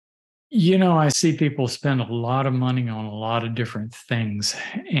I see people spend a lot of money on a lot of different things,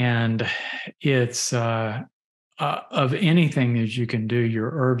 and it's of anything that you can do, your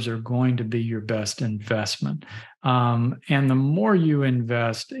herbs are going to be your best investment. And the more you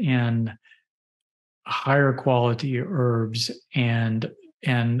invest in higher quality herbs and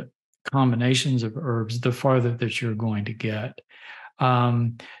combinations of herbs, the farther that you're going to get.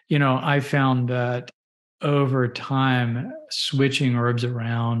 I found that over time, switching herbs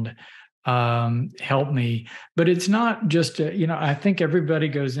around helped me. But it's not just, I think everybody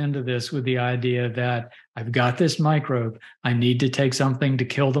goes into this with the idea that I've got this microbe. I need to take something to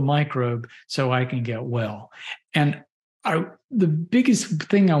kill the microbe so I can get well. And the biggest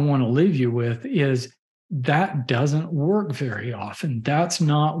thing I want to leave you with is that doesn't work very often. That's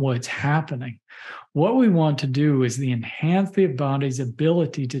not what's happening. What we want to do is enhance the body's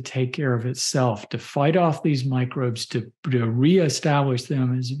ability to take care of itself, to fight off these microbes, to reestablish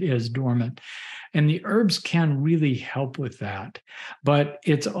them as dormant. And the herbs can really help with that. But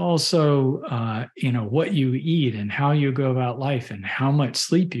it's also, what you eat and how you go about life and how much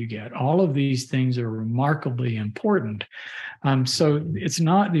sleep you get. All of these things are remarkably important. So it's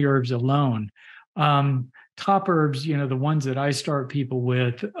not the herbs alone. Top herbs, the ones that I start people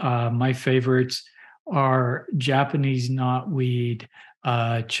with, my favorites are Japanese knotweed,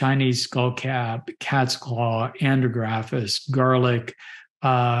 Chinese skullcap, cat's claw, andrographis, garlic,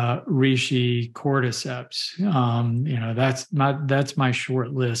 reishi, cordyceps. That's my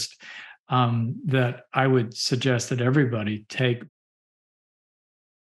short list that I would suggest that everybody take